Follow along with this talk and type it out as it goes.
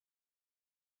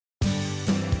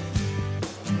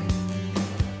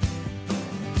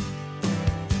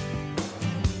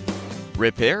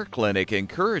Repair Clinic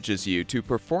encourages you to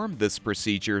perform this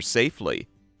procedure safely.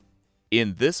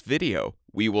 In this video,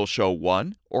 we will show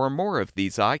one or more of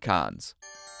these icons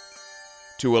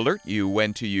to alert you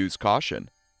when to use caution.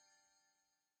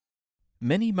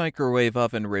 Many microwave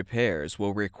oven repairs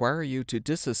will require you to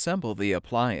disassemble the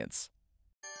appliance.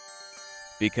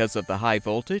 Because of the high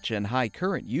voltage and high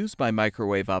current used by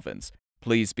microwave ovens,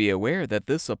 please be aware that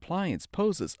this appliance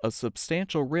poses a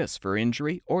substantial risk for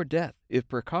injury or death if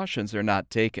precautions are not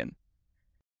taken.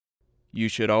 You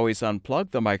should always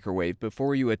unplug the microwave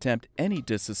before you attempt any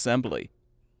disassembly.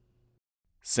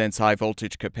 Since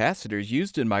high-voltage capacitors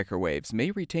used in microwaves may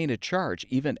retain a charge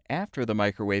even after the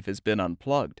microwave has been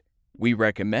unplugged, we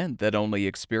recommend that only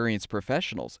experienced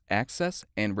professionals access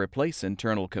and replace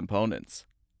internal components.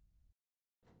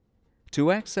 To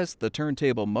access the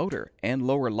turntable motor and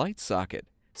lower light socket,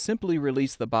 simply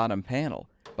release the bottom panel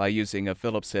by using a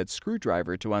Phillips head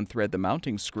screwdriver to unthread the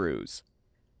mounting screws.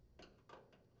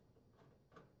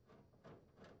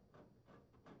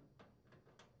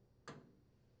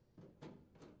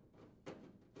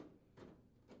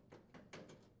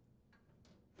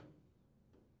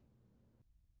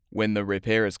 When the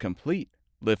repair is complete,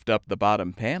 lift up the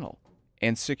bottom panel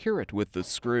and secure it with the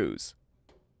screws.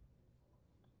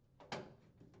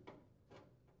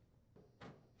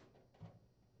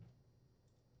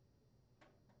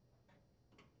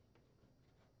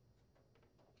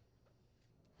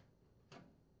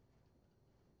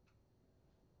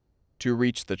 To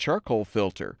reach the charcoal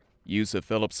filter, use a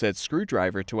Phillips head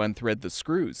screwdriver to unthread the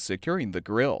screws securing the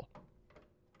grill.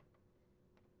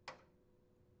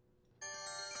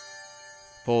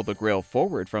 Pull the grill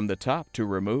forward from the top to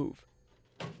remove.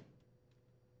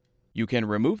 You can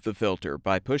remove the filter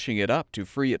by pushing it up to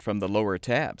free it from the lower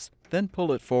tabs, then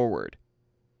pull it forward.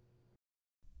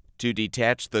 To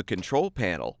detach the control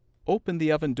panel, open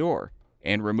the oven door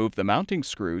and remove the mounting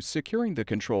screws securing the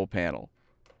control panel.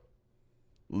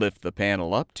 Lift the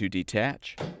panel up to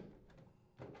detach.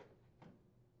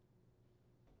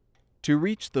 To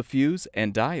reach the fuse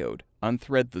and diode,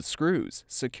 unthread the screws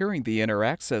securing the inner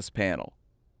access panel.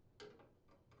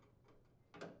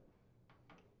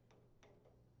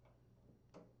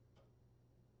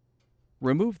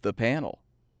 Remove the panel.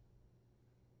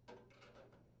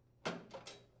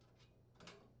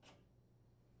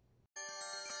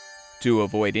 To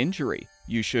avoid injury,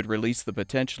 you should release the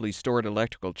potentially stored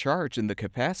electrical charge in the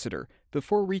capacitor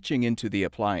before reaching into the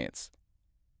appliance.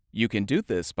 You can do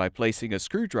this by placing a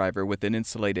screwdriver with an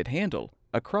insulated handle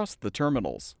across the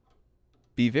terminals.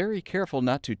 Be very careful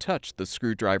not to touch the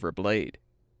screwdriver blade.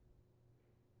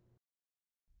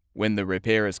 When the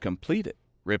repair is completed,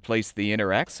 replace the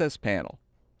inner access panel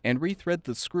and rethread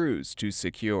the screws to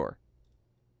secure.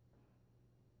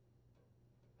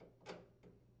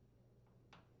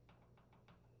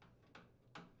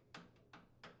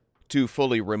 To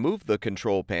fully remove the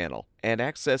control panel and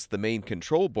access the main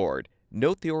control board,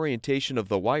 note the orientation of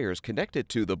the wires connected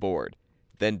to the board.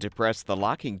 Then depress the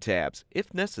locking tabs,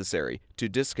 if necessary, to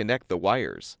disconnect the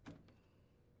wires.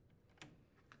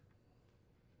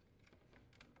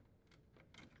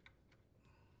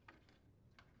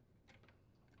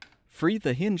 Free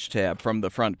the hinge tab from the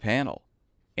front panel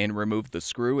and remove the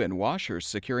screw and washers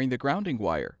securing the grounding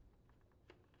wire.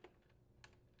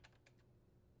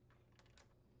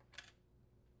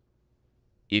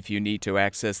 If you need to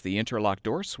access the interlock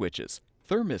door switches,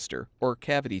 thermistor, or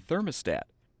cavity thermostat,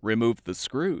 remove the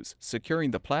screws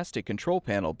securing the plastic control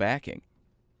panel backing.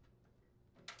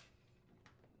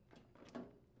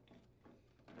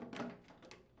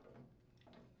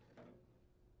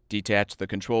 Detach the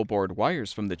control board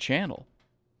wires from the channel,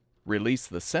 release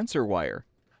the sensor wire,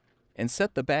 and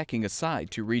set the backing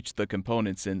aside to reach the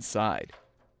components inside.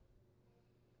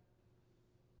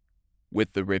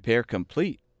 With the repair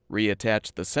complete,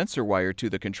 reattach the sensor wire to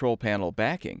the control panel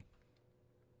backing.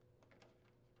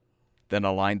 Then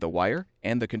align the wire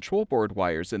and the control board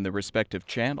wires in the respective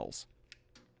channels.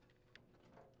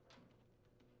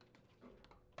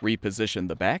 Reposition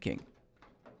the backing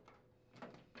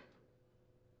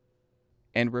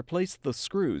and replace the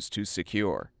screws to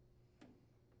secure.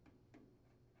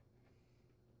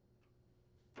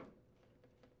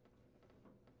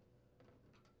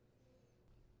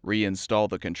 Reinstall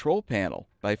the control panel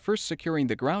by first securing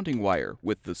the grounding wire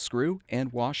with the screw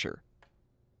and washer.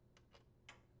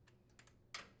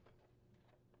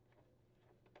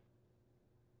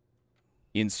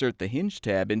 Insert the hinge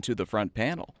tab into the front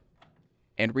panel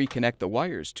and reconnect the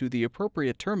wires to the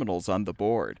appropriate terminals on the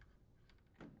board.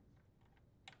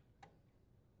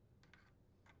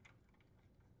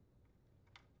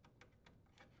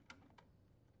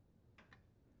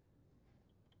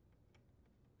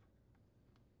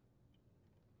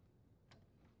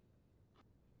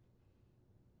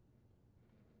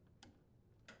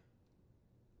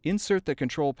 Insert the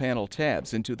control panel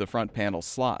tabs into the front panel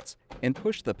slots and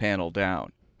push the panel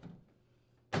down.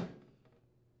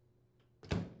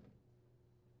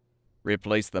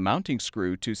 Replace the mounting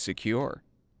screw to secure.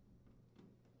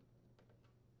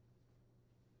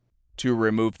 To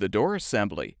remove the door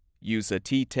assembly, use a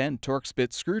T10 Torx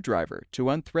bit screwdriver to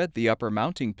unthread the upper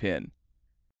mounting pin.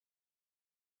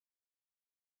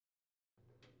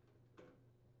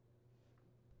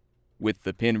 With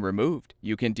the pin removed,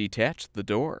 you can detach the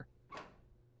door.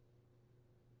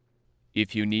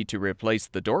 If you need to replace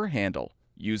the door handle,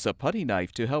 use a putty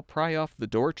knife to help pry off the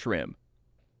door trim.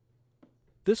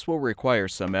 This will require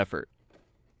some effort.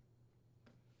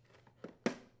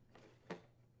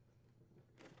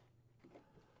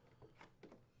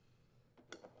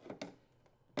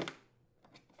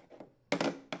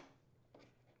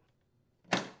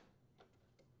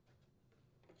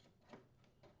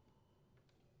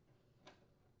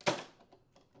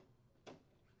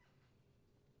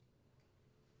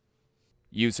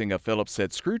 Using a Phillips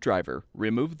head screwdriver,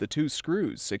 remove the two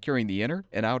screws securing the inner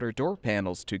and outer door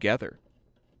panels together.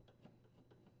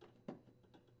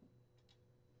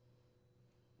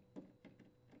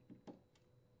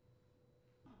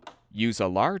 Use a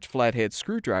large flathead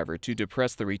screwdriver to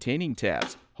depress the retaining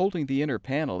tabs, holding the inner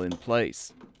panel in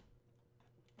place.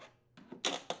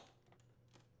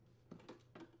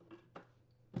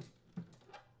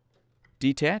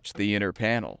 Detach the inner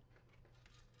panel.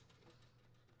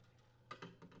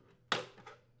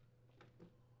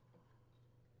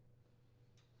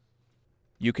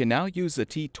 You can now use a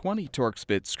T20 Torx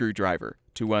bit screwdriver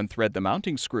to unthread the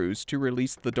mounting screws to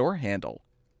release the door handle.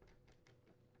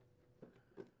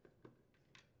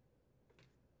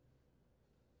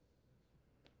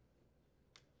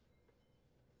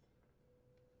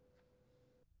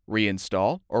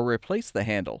 Reinstall or replace the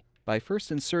handle by first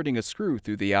inserting a screw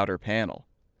through the outer panel.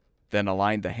 Then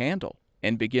align the handle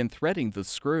and begin threading the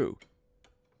screw.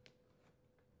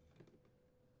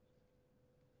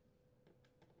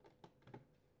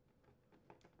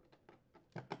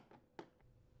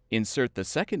 Insert the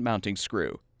second mounting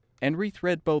screw and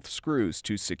rethread both screws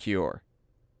to secure.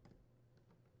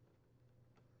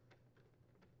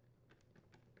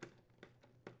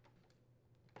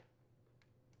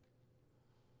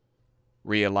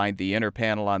 Realign the inner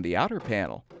panel on the outer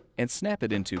panel and snap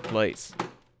it into place.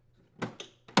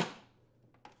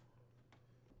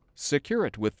 Secure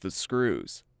it with the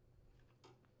screws.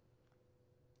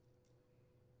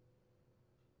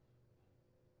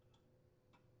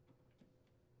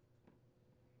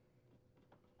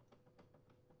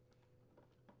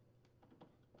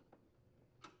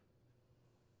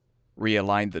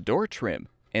 Realign the door trim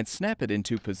and snap it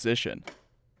into position.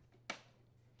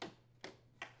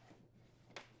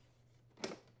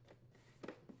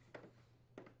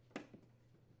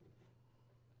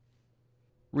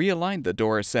 Realign the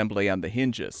door assembly on the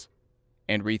hinges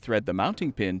and rethread the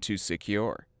mounting pin to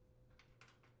secure.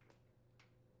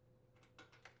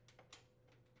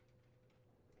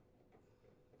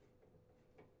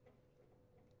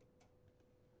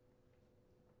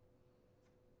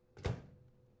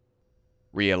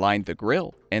 Realign the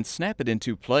grill and snap it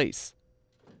into place.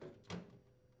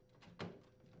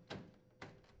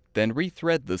 Then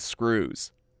rethread the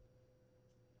screws.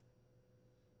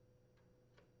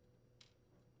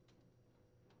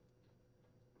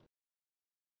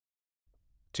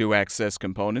 To access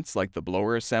components like the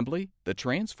blower assembly, the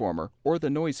transformer, or the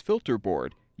noise filter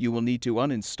board, you will need to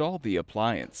uninstall the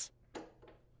appliance.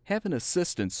 Have an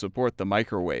assistant support the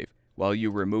microwave while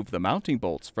you remove the mounting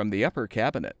bolts from the upper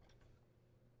cabinet.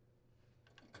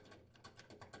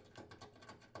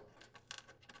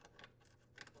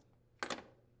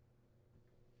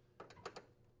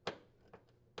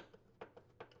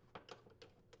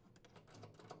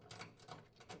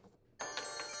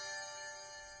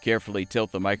 Carefully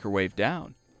tilt the microwave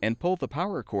down and pull the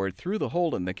power cord through the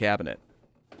hole in the cabinet.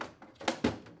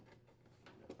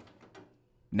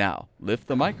 Now, lift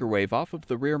the microwave off of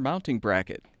the rear mounting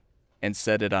bracket and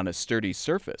set it on a sturdy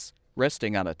surface,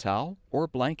 resting on a towel or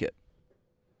blanket.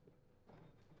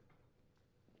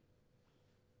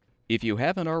 If you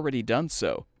haven't already done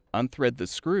so, unthread the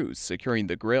screws securing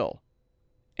the grill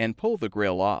and pull the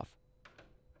grill off.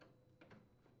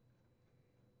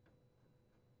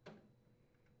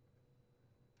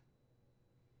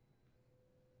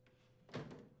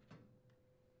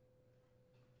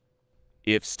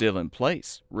 If still in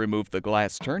place, remove the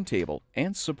glass turntable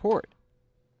and support.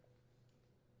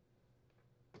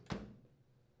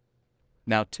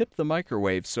 Now tip the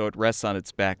microwave so it rests on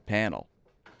its back panel.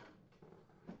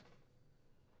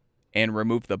 And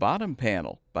remove the bottom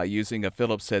panel by using a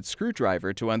Phillips head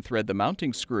screwdriver to unthread the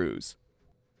mounting screws.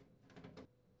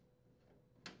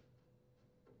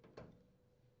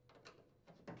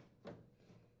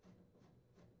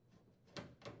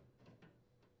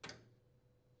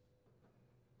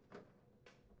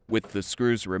 With the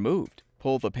screws removed,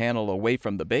 pull the panel away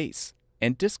from the base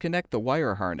and disconnect the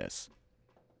wire harness.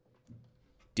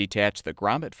 Detach the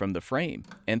grommet from the frame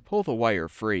and pull the wire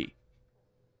free.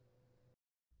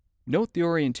 Note the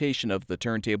orientation of the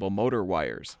turntable motor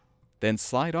wires, then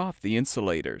slide off the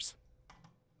insulators.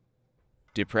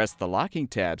 Depress the locking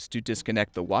tabs to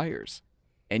disconnect the wires,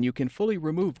 and you can fully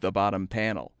remove the bottom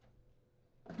panel.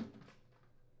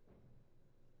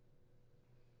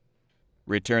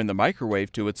 Return the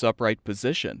microwave to its upright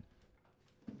position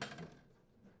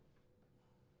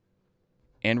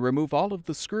and remove all of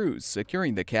the screws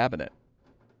securing the cabinet.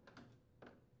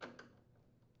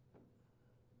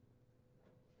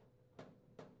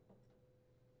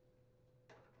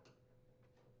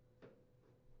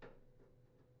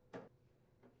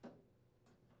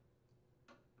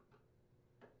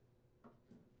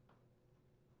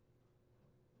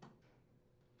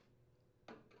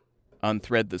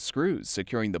 Unthread the screws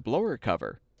securing the blower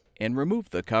cover and remove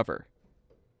the cover.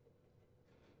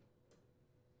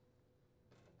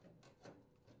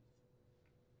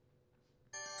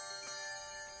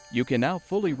 You can now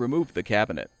fully remove the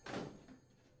cabinet.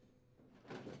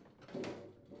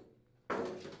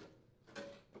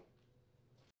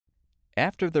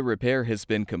 After the repair has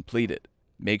been completed,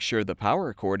 make sure the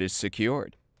power cord is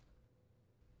secured.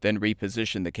 Then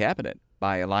reposition the cabinet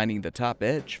by aligning the top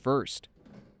edge first.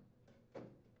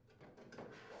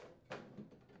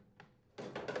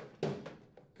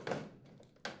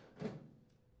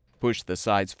 Push the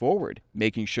sides forward,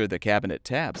 making sure the cabinet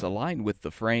tabs align with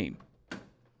the frame.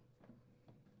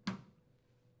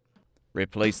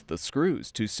 Replace the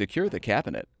screws to secure the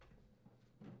cabinet.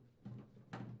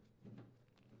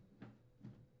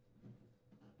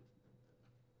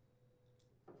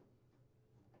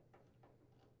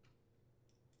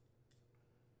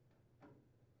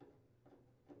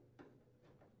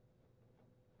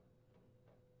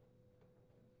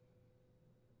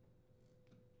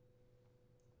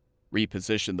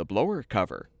 Reposition the blower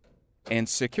cover and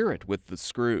secure it with the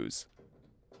screws.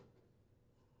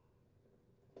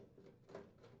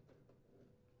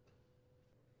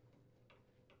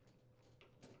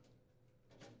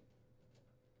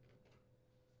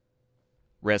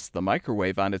 Rest the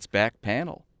microwave on its back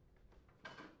panel.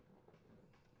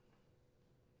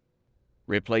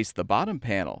 Replace the bottom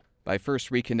panel by first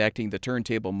reconnecting the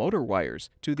turntable motor wires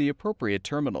to the appropriate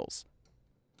terminals.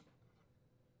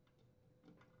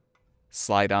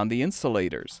 Slide on the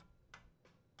insulators.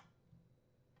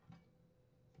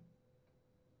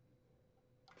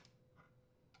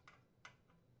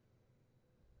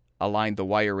 Align the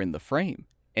wire in the frame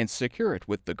and secure it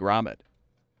with the grommet.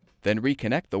 Then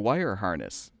reconnect the wire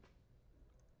harness.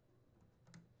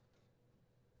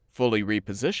 Fully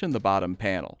reposition the bottom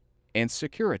panel and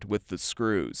secure it with the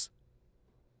screws.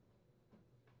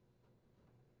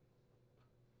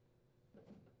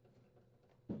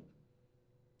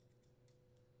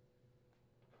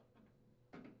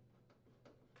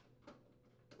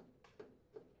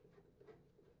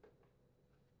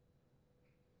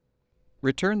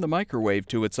 Return the microwave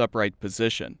to its upright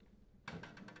position.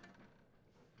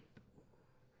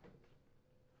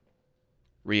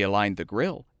 Realign the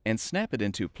grill and snap it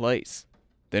into place.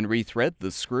 Then rethread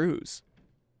the screws.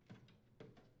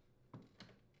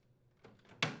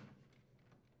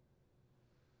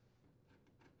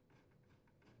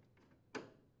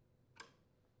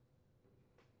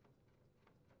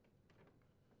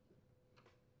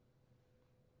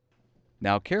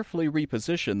 Now carefully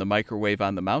reposition the microwave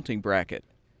on the mounting bracket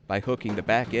by hooking the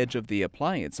back edge of the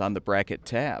appliance on the bracket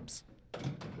tabs.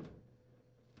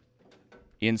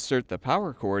 Insert the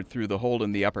power cord through the hole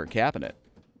in the upper cabinet.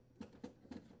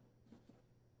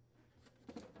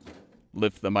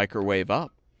 Lift the microwave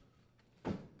up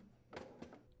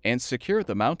and secure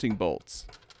the mounting bolts.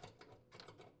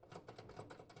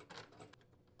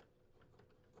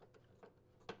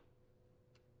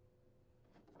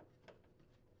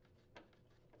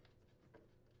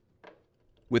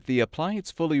 With the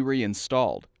appliance fully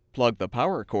reinstalled, plug the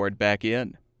power cord back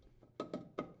in.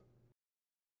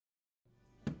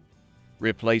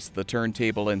 Replace the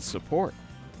turntable and support,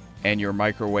 and your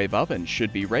microwave oven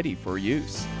should be ready for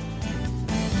use.